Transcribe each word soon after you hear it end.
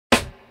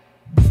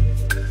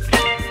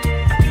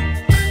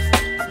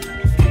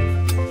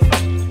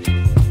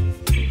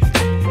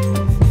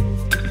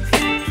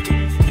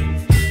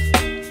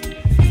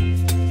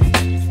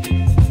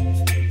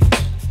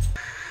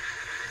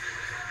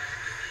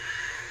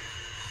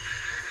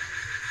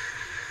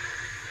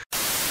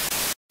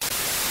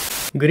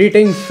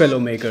Greetings fellow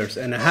makers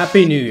and a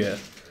happy new year.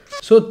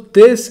 So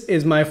this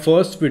is my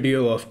first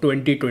video of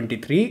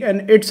 2023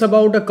 and it's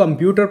about a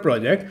computer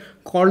project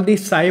called the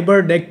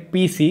CyberDeck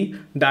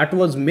PC that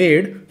was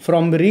made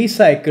from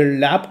recycled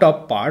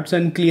laptop parts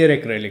and clear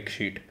acrylic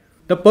sheet.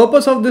 The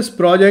purpose of this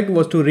project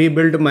was to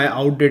rebuild my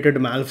outdated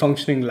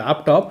malfunctioning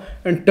laptop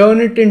and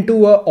turn it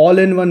into an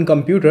all-in-one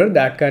computer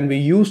that can be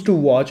used to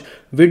watch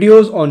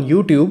videos on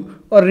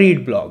YouTube or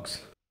read blogs.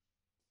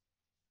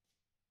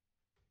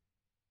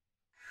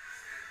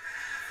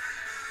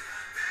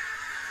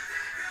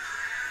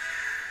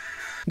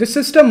 This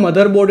system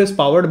motherboard is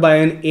powered by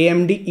an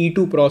AMD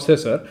E2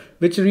 processor,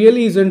 which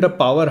really isn't a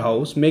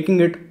powerhouse, making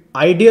it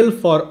ideal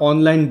for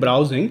online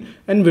browsing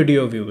and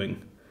video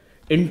viewing.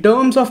 In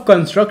terms of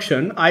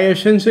construction, I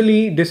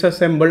essentially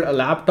disassembled a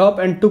laptop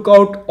and took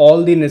out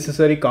all the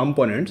necessary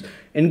components,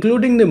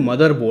 including the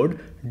motherboard,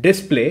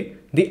 display,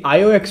 the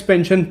I/O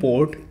expansion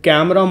port,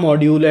 camera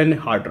module and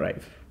hard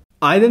drive.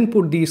 I then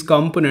put these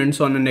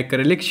components on an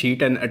acrylic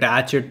sheet and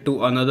attach it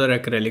to another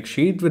acrylic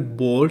sheet with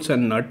bolts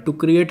and nut to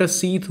create a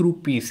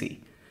see-through PC,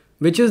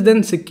 which is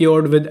then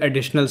secured with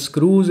additional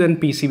screws and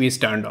PCB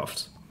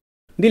standoffs.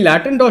 The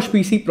Latentosh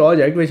PC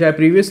project, which I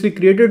previously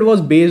created,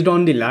 was based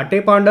on the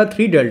Latte Panda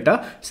 3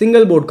 Delta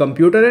single board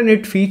computer, and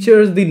it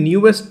features the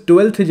newest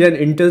 12th gen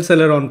Intel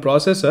Celeron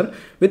processor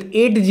with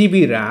 8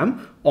 GB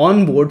RAM,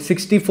 onboard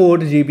 64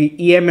 GB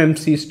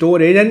eMMC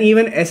storage and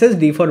even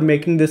SSD for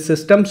making this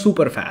system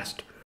super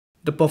fast.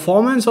 The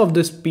performance of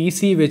this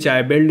PC which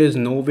I built is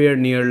nowhere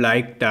near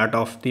like that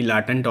of the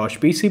Latentosh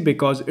PC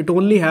because it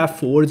only have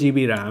 4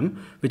 GB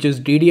RAM, which is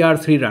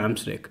DDR3 RAM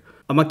stick,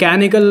 a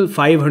mechanical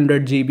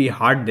 500 GB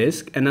hard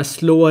disk and a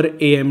slower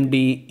AMD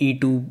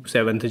E2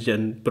 7th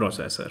gen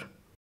processor.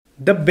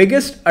 The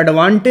biggest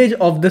advantage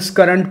of this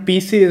current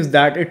PC is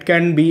that it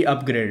can be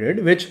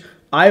upgraded, which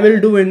I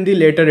will do in the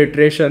later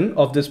iteration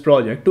of this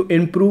project to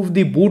improve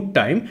the boot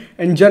time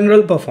and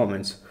general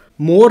performance.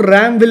 More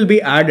RAM will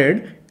be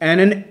added and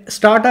an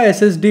SATA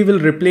SSD will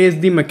replace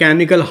the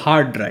mechanical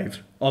hard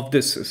drive of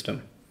this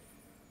system.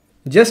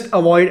 Just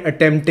avoid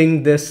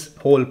attempting this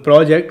whole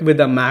project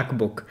with a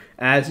MacBook,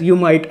 as you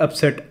might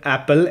upset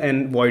Apple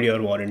and void your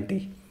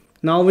warranty.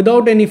 Now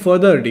without any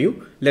further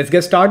ado, let's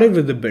get started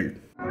with the build.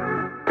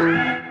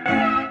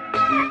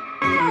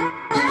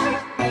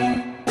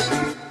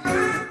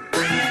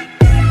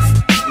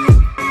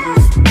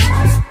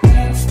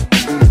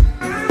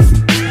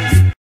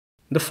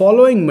 The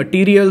following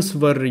materials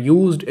were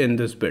used in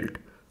this build: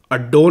 a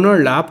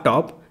donor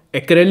laptop,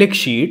 acrylic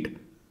sheet,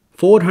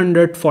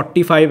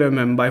 445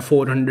 mm by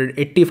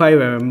 485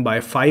 mm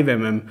by 5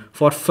 mm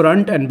for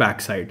front and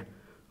back side,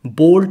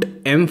 bolt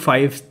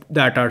M5s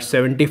that are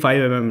 75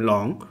 mm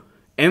long,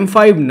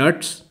 M5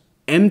 nuts,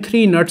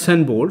 M3 nuts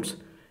and bolts,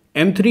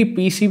 M3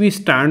 PCB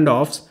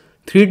standoffs,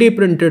 3D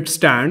printed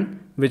stand,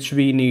 which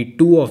we need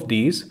 2 of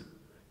these,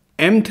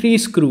 M3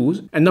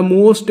 screws, and the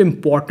most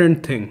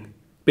important thing,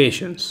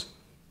 patience.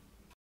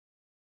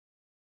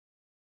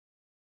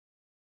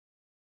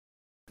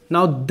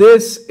 Now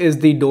this is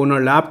the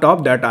donor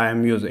laptop that I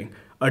am using,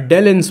 a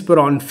Dell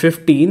Inspiron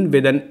 15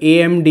 with an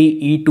AMD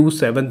E2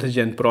 7th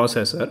gen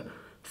processor,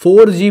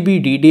 4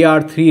 GB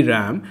DDR3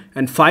 RAM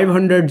and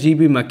 500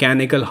 GB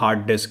mechanical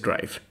hard disk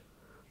drive.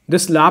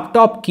 This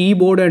laptop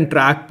keyboard and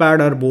trackpad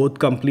are both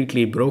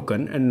completely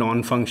broken and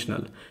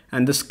non-functional,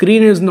 and the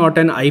screen is not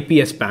an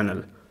IPS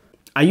panel.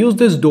 I use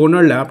this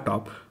donor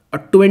laptop, a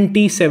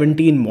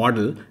 2017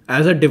 model,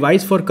 as a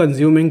device for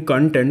consuming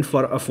content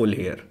for a full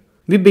year.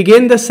 We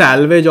began the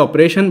salvage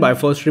operation by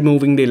first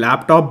removing the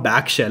laptop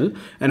back shell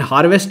and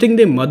harvesting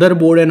the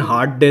motherboard and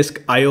hard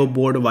disk, I/O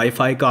board,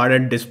 Wi-Fi card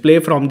and display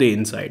from the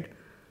inside.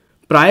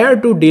 Prior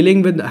to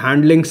dealing with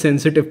handling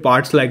sensitive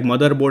parts like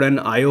motherboard and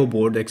I/O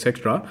board,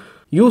 etc.,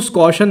 use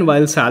caution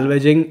while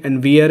salvaging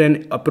and wear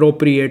an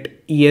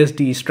appropriate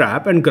ESD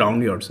strap and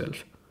ground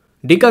yourself.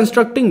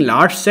 Deconstructing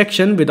large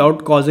section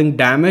without causing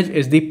damage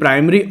is the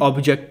primary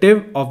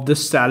objective of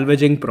this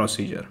salvaging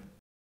procedure.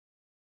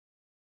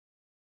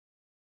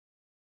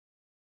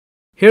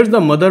 Here's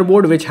the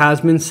motherboard which has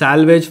been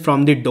salvaged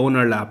from the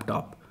donor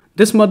laptop.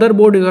 This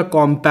motherboard is a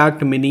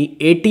compact mini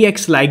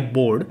ATX-like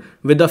board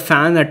with a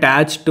fan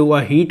attached to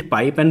a heat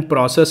pipe and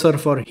processor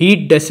for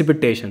heat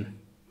dissipation.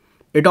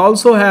 It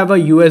also have a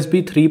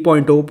USB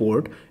 3.0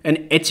 port,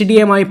 an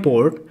HDMI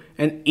port,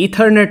 an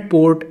Ethernet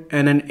port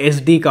and an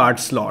SD card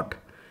slot.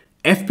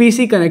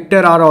 FPC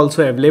connector are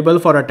also available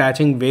for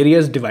attaching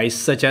various devices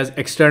such as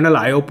external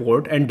I/O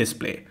port and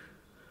display.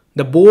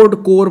 The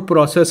board core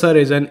processor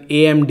is an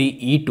AMD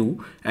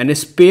E2 and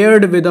is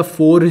paired with a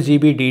 4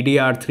 GB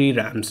DDR3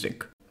 RAM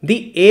stick.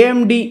 The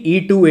AMD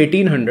E2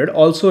 1800,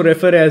 also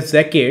referred as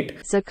Zacate,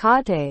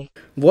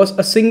 was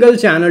a single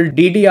channel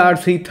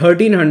DDR3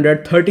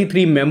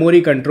 1333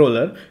 memory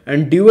controller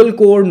and dual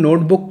core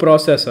notebook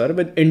processor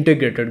with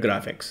integrated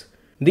graphics.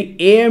 The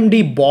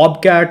AMD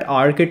Bobcat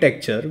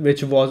architecture,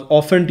 which was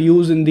often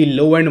used in the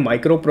low-end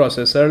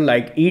microprocessor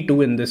like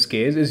E2 in this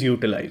case, is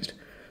utilized.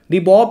 The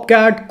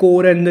Bobcat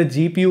core and the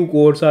GPU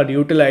cores are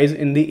utilized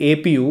in the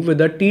APU with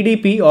a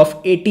TDP of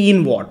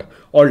 18 watt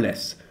or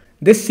less.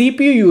 This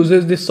CPU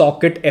uses the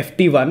socket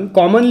FT1,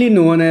 commonly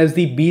known as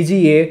the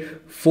BGA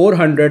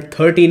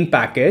 413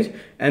 package,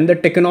 and the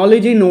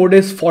technology node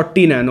is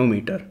 40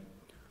 nanometer.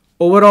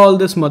 Overall,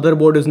 this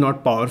motherboard is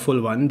not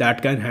powerful one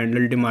that can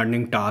handle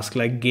demanding tasks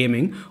like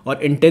gaming or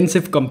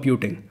intensive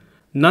computing.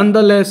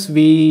 Nonetheless,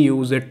 we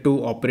use it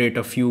to operate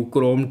a few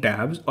Chrome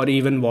tabs or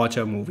even watch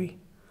a movie.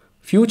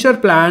 Future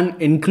plan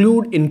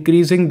include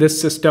increasing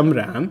this system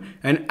RAM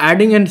and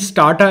adding a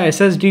SATA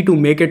SSD to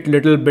make it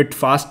little bit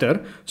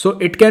faster so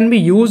it can be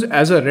used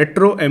as a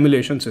retro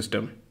emulation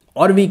system.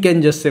 Or we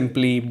can just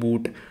simply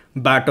boot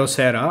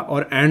Batocera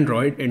or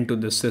Android into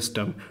this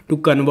system to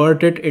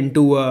convert it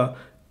into a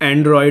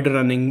Android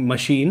running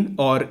machine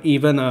or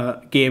even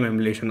a game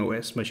emulation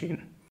OS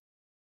machine.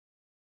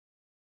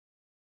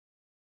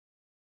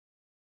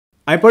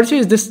 I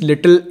purchased this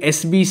little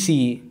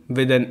SBC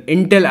with an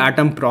Intel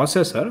Atom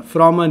processor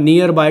from a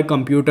nearby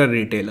computer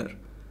retailer.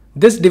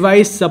 This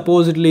device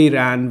supposedly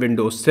ran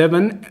Windows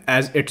 7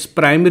 as its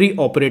primary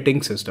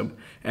operating system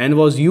and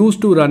was used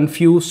to run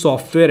few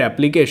software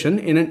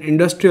applications in an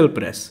industrial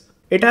press.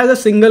 It has a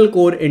single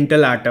core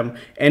Intel Atom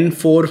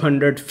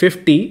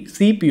N450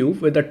 CPU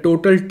with a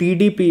total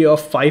TDP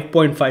of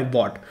 5.5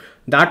 watt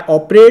that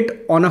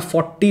operate on a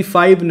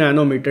 45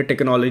 nanometer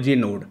technology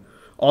node.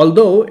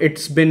 Although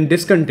it's been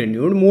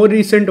discontinued, more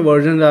recent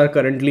versions are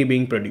currently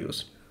being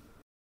produced.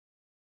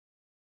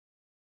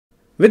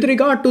 With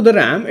regard to the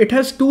RAM, it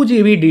has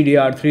 2GB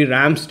DDR3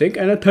 RAM stick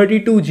and a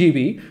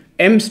 32GB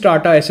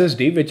SATA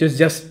SSD, which is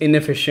just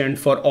inefficient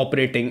for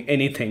operating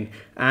anything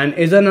and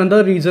is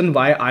another reason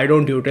why I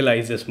don't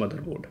utilize this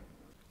motherboard.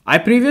 I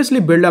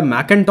previously built a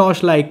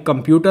Macintosh-like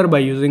computer by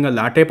using a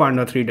Latte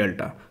Panda 3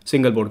 Delta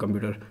single board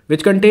computer,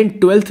 which contained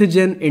 12th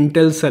gen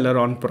Intel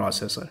Celeron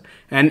processor,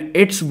 and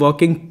it's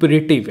working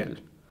pretty well.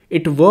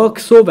 It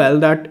works so well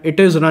that it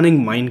is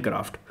running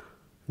Minecraft.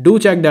 Do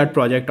check that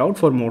project out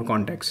for more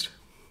context.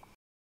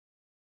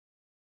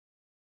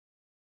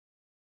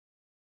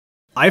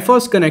 I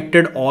first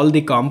connected all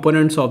the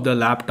components of the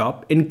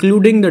laptop,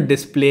 including the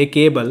display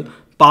cable,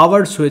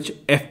 power switch,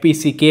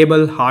 FPC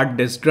cable, hard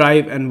disk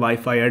drive and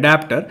Wi-Fi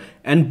adapter,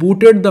 and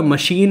booted the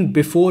machine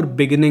before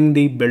beginning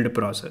the build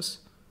process.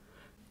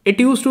 It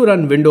used to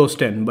run Windows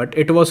 10, but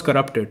it was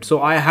corrupted,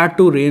 so I had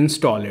to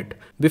reinstall it.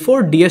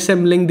 Before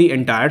deassembling the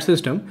entire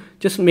system,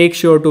 just make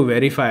sure to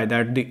verify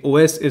that the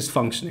OS is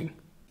functioning.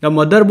 The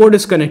motherboard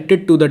is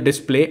connected to the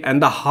display and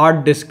the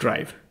hard disk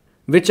drive,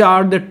 which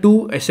are the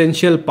two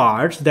essential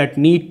parts that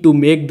need to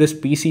make this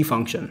PC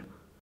function.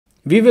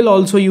 We will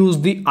also use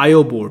the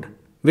I/O board,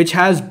 which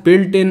has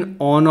built-in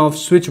on-off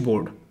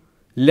switchboard,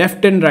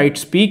 left and right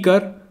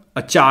speaker,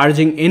 a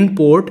charging in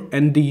port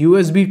and the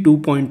USB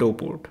 2.0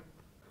 port.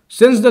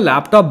 Since the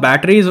laptop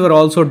batteries were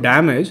also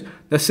damaged,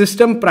 the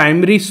system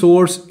primary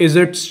source is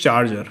its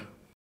charger.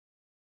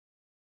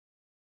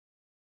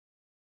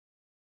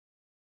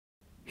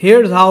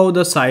 Here's how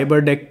the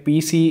CyberDeck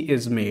PC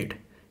is made.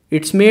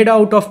 It's made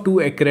out of two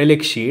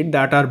acrylic sheets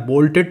that are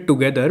bolted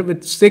together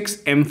with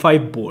 6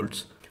 M5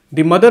 bolts.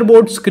 The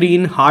motherboard,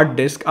 screen, hard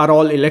disk are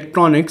all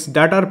electronics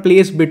that are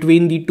placed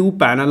between the two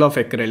panels of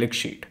acrylic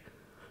sheet.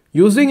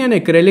 Using an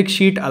acrylic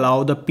sheet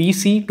allows the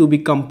PC to be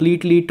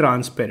completely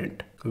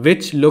transparent,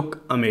 which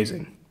look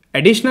amazing.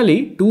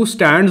 Additionally, two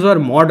stands were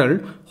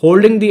modeled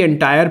holding the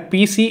entire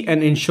PC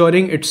and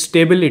ensuring its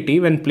stability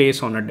when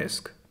placed on a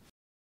disk.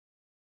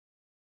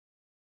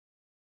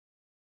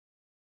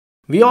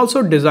 We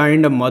also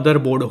designed a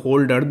motherboard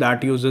holder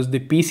that uses the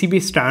PCB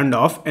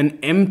standoff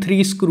and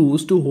M3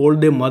 screws to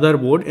hold the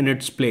motherboard in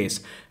its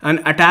place and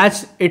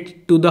attach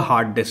it to the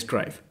hard disk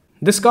drive.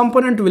 This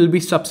component will be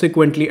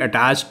subsequently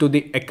attached to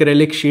the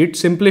acrylic sheet,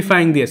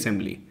 simplifying the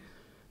assembly.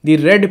 The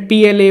red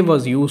PLA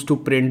was used to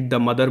print the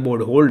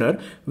motherboard holder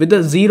with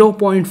a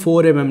 0.4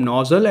 mm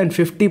nozzle and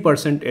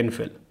 50%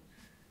 infill.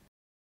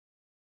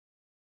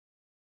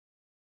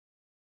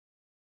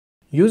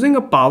 Using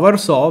a power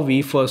saw,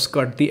 we first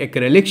cut the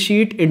acrylic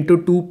sheet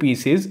into two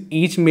pieces,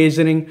 each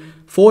measuring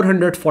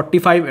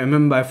 445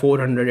 mm by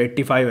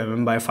 485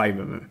 mm by 5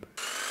 mm.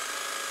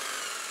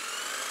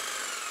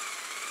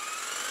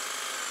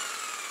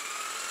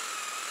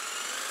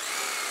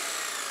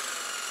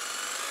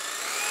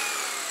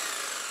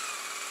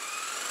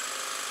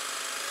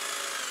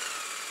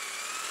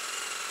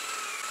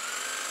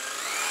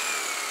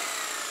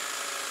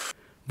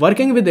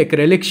 Working with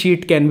acrylic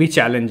sheet can be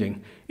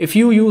challenging. If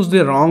you use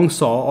the wrong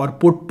saw or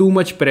put too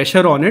much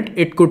pressure on it,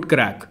 it could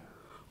crack.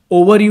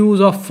 Overuse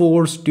of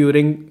force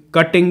during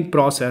cutting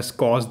process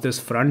caused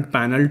this front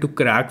panel to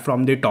crack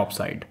from the top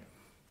side.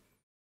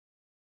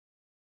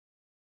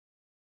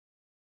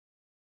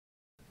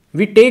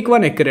 We take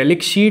one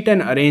acrylic sheet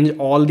and arrange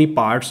all the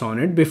parts on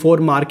it before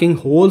marking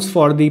holes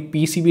for the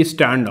PCB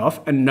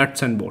standoff and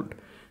nuts and bolt,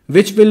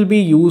 which will be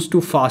used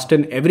to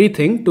fasten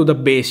everything to the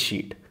base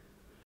sheet.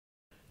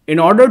 In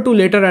order to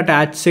later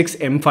attach 6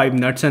 M5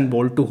 nuts and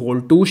bolts to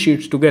hold two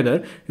sheets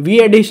together, we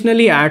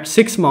additionally add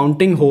 6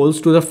 mounting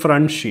holes to the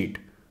front sheet.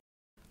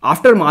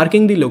 After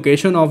marking the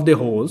location of the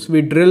holes,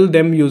 we drill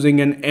them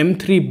using an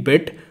M3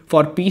 bit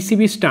for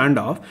PCB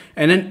standoff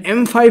and an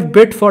M5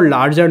 bit for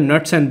larger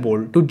nuts and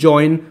bolts to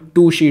join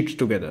two sheets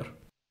together.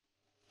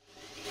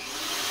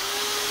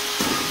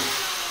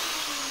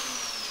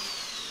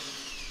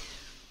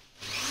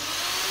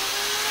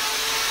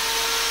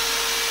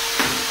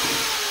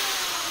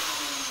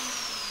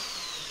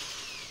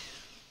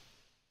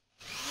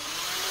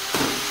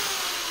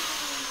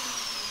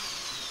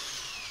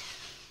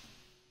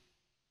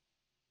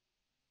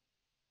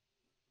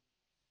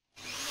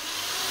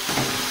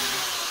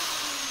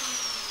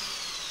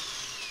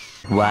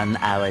 One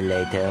hour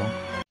later.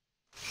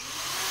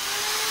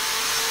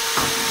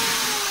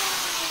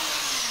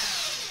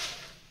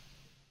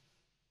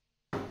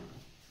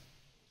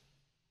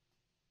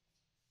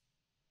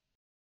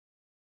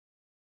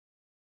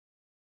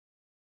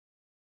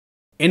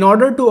 In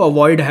order to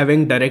avoid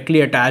having directly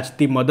attached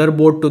the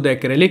motherboard to the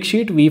acrylic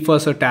sheet, we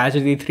first attach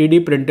the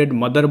 3D printed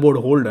motherboard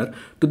holder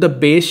to the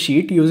base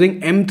sheet using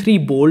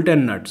M3 bolt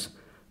and nuts.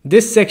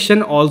 This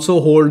section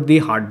also holds the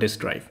hard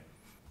disk drive.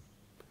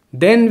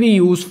 Then we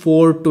use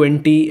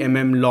 420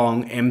 mm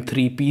long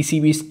M3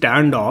 PCB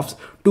standoffs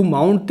to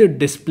mount the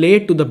display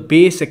to the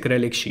base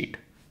acrylic sheet.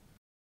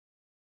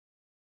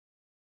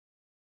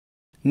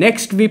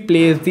 Next, we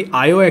place the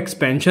I/O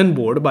expansion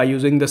board by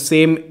using the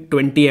same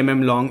 20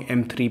 mm long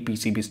M3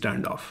 PCB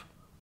standoff.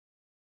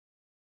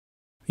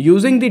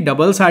 Using the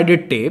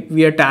double-sided tape,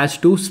 we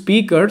attach two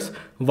speakers,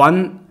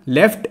 one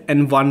left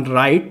and one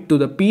right, to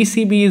the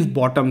PCB's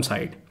bottom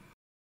side.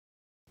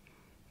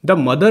 The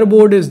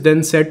motherboard is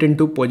then set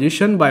into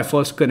position by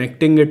first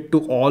connecting it to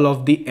all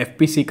of the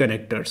FPC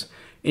connectors,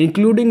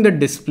 including the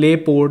display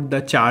port, the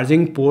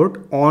charging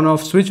port,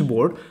 on-off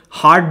switchboard,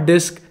 hard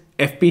disk,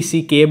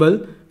 FPC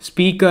cable,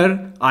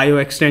 speaker, I/O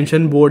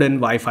extension board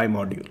and Wi-Fi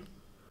module.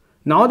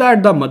 Now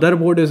that the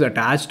motherboard is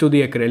attached to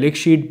the acrylic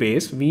sheet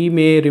base, we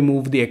may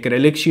remove the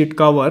acrylic sheet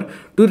cover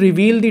to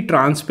reveal the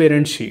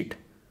transparent sheet.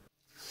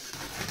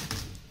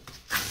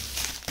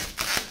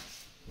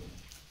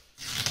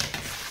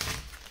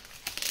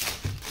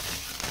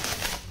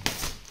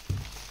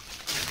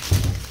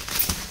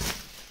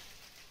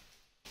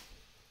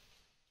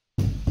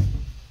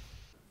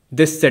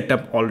 This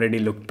setup already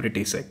looked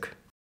pretty sick.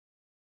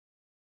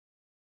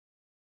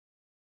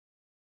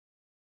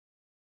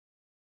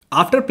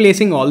 After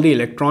placing all the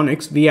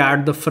electronics, we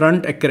add the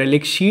front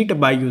acrylic sheet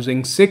by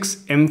using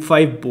 6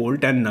 M5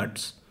 bolt and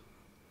nuts.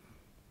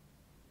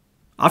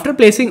 After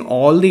placing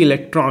all the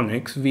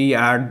electronics, we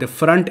add the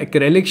front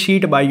acrylic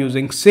sheet by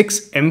using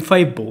 6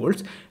 M5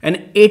 bolts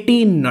and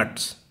 18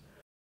 nuts.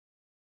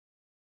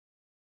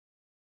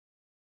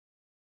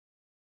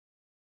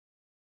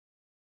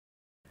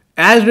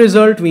 As a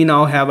result, we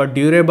now have a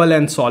durable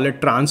and solid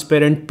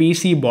transparent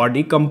PC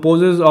body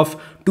composed of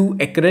two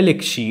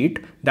acrylic sheets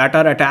that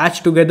are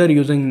attached together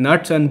using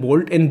nuts and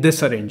bolts in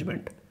this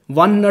arrangement.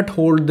 One nut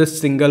holds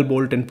this single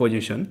bolt in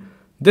position.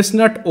 This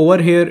nut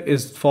over here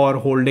is for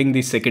holding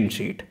the second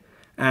sheet.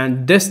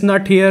 And this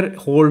nut here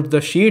holds the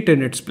sheet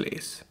in its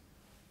place.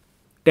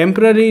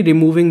 Temporarily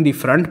removing the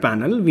front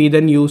panel, we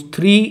then use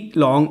 3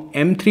 long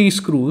M3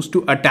 screws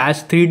to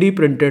attach 3D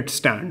printed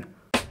stand.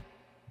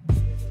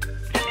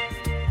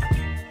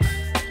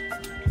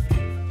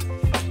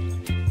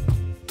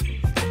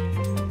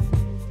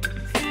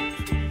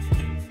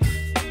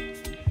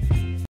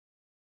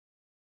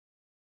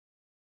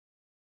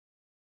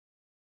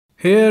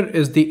 Here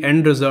is the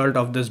end result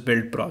of this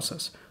build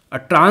process. A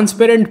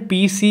transparent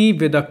PC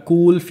with a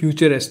cool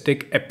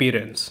futuristic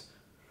appearance.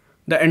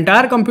 The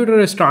entire computer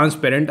is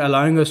transparent,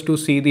 allowing us to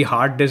see the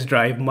hard disk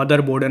drive,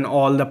 motherboard and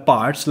all the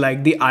parts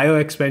like the I/O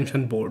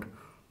expansion board.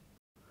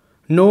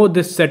 No,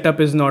 this setup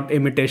is not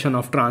imitation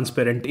of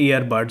transparent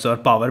earbuds or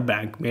power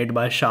bank made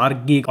by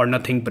Shark Geek or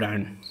Nothing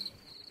brand.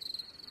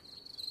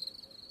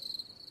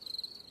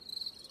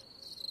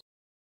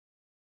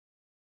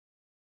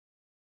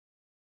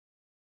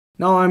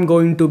 Now I'm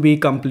going to be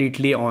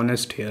completely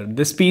honest here.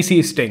 This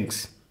PC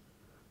stinks.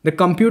 The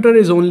computer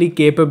is only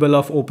capable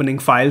of opening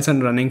files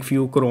and running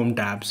few Chrome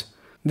tabs.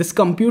 This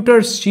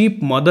computer's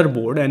cheap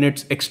motherboard and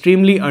its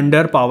extremely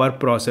underpowered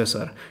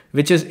processor,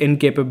 which is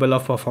incapable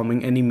of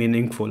performing any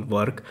meaningful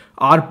work,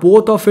 are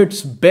both of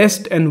its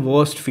best and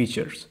worst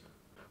features.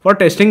 For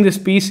testing this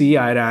PC,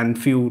 I ran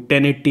few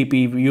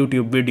 1080p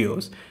YouTube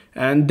videos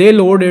and they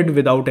loaded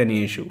without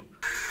any issue.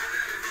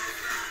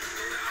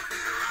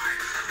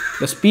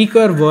 The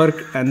speaker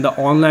worked and the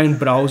online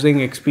browsing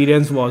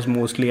experience was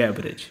mostly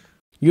average.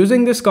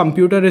 Using this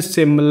computer is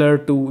similar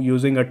to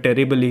using a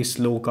terribly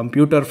slow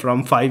computer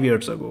from 5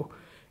 years ago.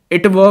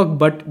 It worked,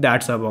 but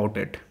that's about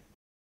it.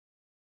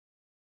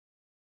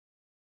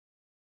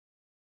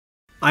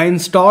 I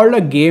installed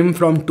a game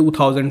from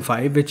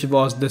 2005 which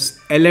was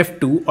this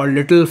LF2 or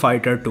Little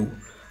Fighter 2.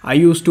 I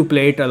used to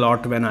play it a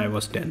lot when I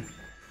was 10.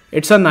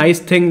 It's a nice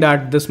thing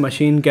that this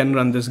machine can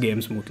run this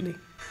game smoothly.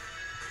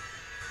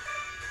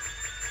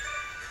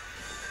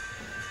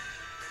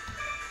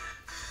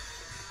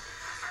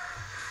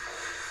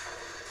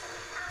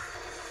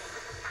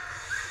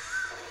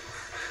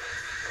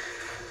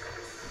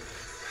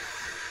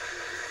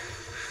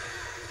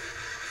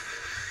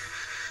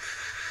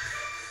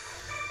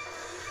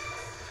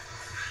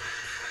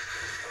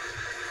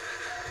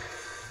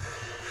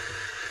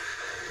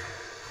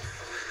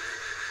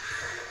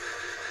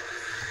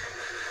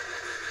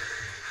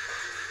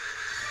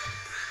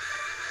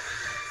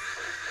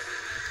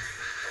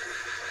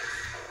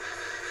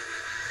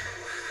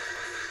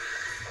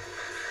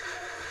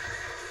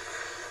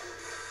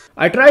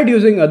 I tried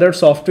using other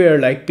software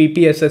like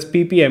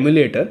PPSSPP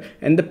emulator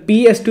and the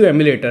PS2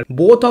 emulator,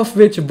 both of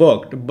which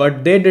worked,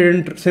 but they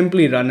didn't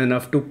simply run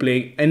enough to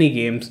play any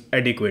games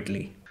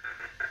adequately.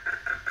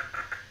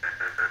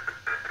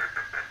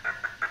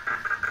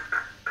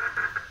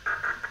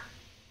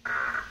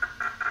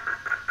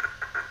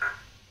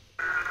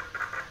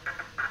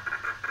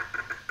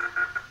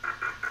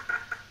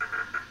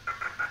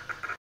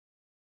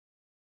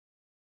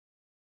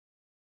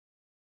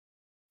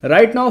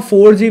 Right now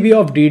 4 GB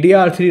of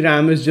DDR3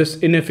 RAM is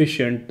just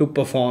inefficient to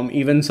perform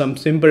even some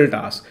simple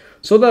tasks.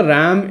 So the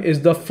RAM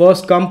is the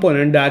first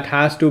component that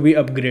has to be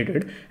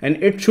upgraded,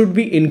 and it should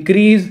be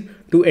increased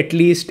to at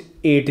least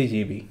 8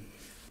 GB.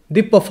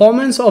 The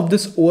performance of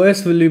this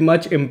OS will be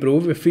much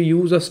improved if we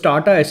use a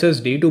SATA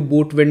SSD to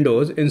boot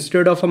Windows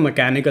instead of a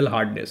mechanical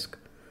hard disk.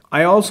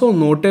 I also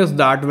noticed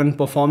that when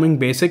performing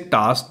basic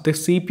tasks, the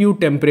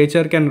CPU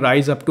temperature can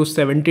rise up to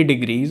 70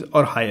 degrees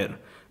or higher,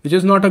 which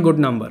is not a good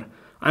number.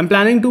 I'm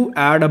planning to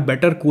add a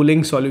better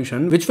cooling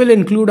solution, which will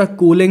include a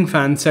cooling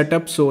fan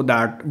setup so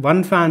that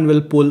one fan will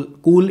pull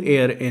cool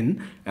air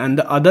in and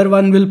the other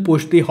one will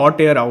push the hot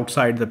air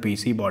outside the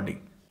PC body.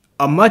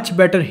 A much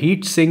better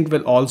heat sink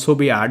will also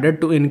be added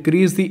to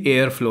increase the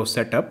airflow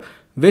setup,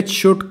 which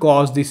should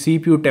cause the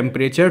CPU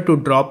temperature to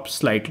drop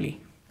slightly.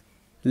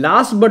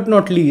 Last but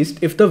not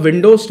least, if the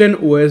Windows 10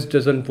 OS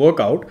doesn't work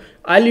out,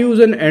 I'll use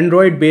an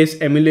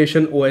Android-based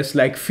emulation OS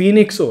like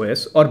Phoenix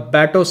OS or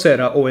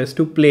Batocera OS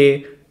to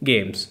play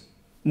games,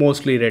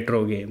 mostly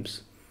retro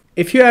games.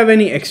 If you have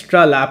any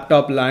extra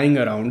laptop lying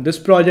around, this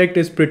project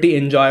is pretty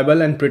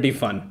enjoyable and pretty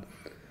fun.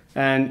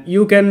 And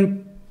you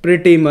can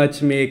pretty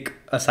much make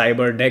a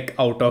cyber deck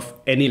out of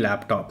any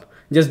laptop.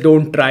 Just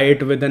don't try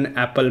it with an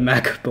Apple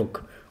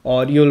MacBook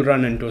or you'll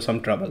run into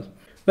some trouble.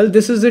 Well,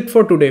 this is it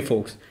for today,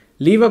 folks.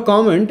 Leave a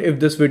comment if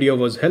this video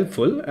was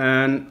helpful,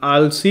 and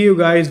I'll see you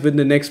guys with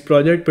the next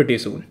project pretty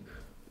soon.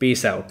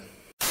 Peace out.